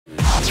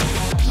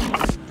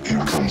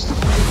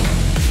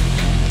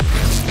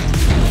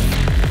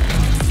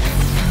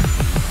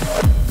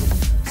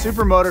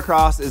Super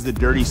Motocross is the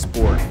dirty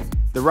sport.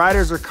 The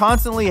riders are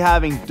constantly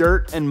having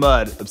dirt and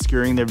mud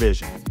obscuring their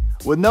vision.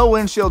 With no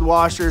windshield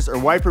washers or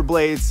wiper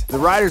blades, the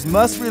riders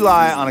must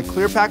rely on a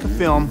clear pack of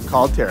film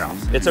called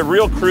tear-offs. It's a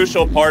real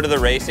crucial part of the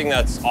racing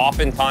that's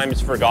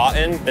oftentimes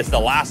forgotten. It's the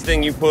last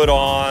thing you put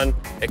on.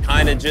 It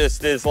kind of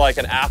just is like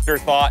an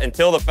afterthought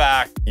until the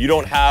fact you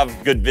don't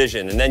have good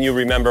vision, and then you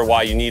remember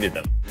why you needed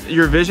them.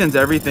 Your vision's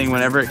everything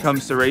whenever it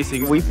comes to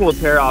racing. We pull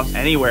tear-offs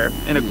anywhere,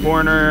 in a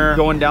corner,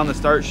 going down the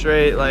start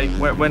straight, like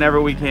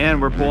whenever we can,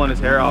 we're pulling a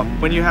tear-off.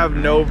 When you have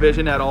no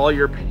vision at all,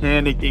 you're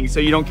panicking, so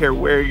you don't care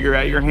where you're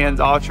at. Your hand's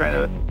off trying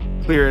to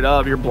clear it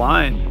up, you're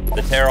blind.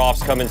 The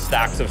tear-offs come in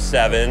stacks of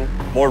 7.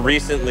 More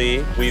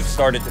recently, we've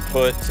started to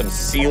put some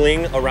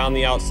sealing around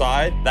the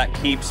outside that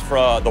keeps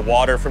the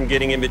water from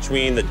getting in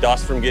between, the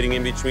dust from getting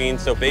in between.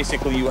 So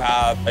basically you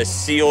have a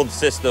sealed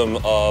system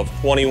of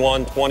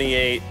 21,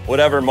 28,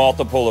 whatever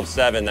multiple of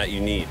 7 that you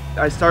need.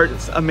 I start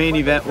a main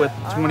event with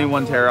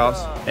 21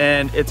 tear-offs,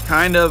 and it's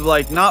kind of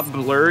like not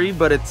blurry,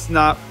 but it's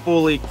not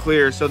fully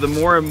clear. So the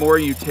more and more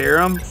you tear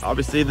them,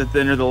 obviously the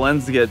thinner the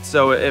lens gets,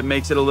 so it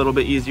makes it a little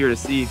bit easier to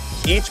see.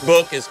 Each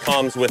book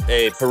comes with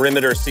a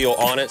perimeter seal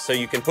on it, so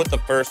you can put the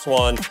first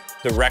one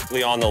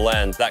directly on the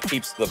lens. That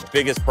keeps the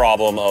biggest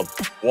problem of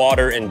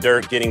water and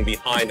dirt getting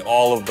behind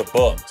all of the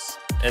books.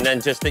 And then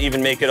just to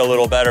even make it a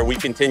little better, we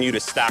continue to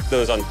stack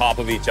those on top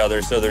of each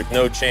other so there's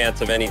no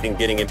chance of anything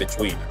getting in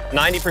between.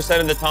 90%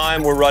 of the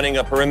time we're running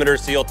a perimeter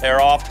seal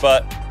tear-off,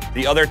 but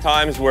the other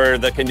times where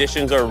the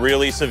conditions are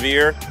really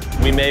severe,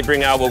 we may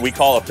bring out what we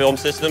call a film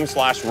system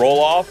 /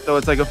 roll-off. So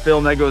it's like a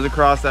film that goes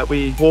across that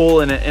we pull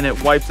and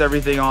it wipes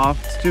everything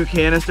off. It's 2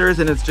 canisters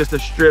and it's just a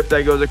strip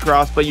that goes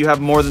across, but you have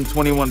more than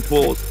 21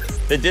 pulls.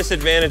 The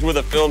disadvantage with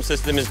a film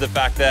system is the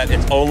fact that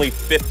it's only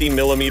 50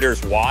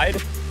 millimeters wide.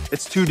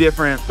 It's 2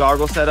 different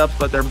goggle setups,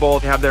 but they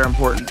both have their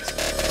importance.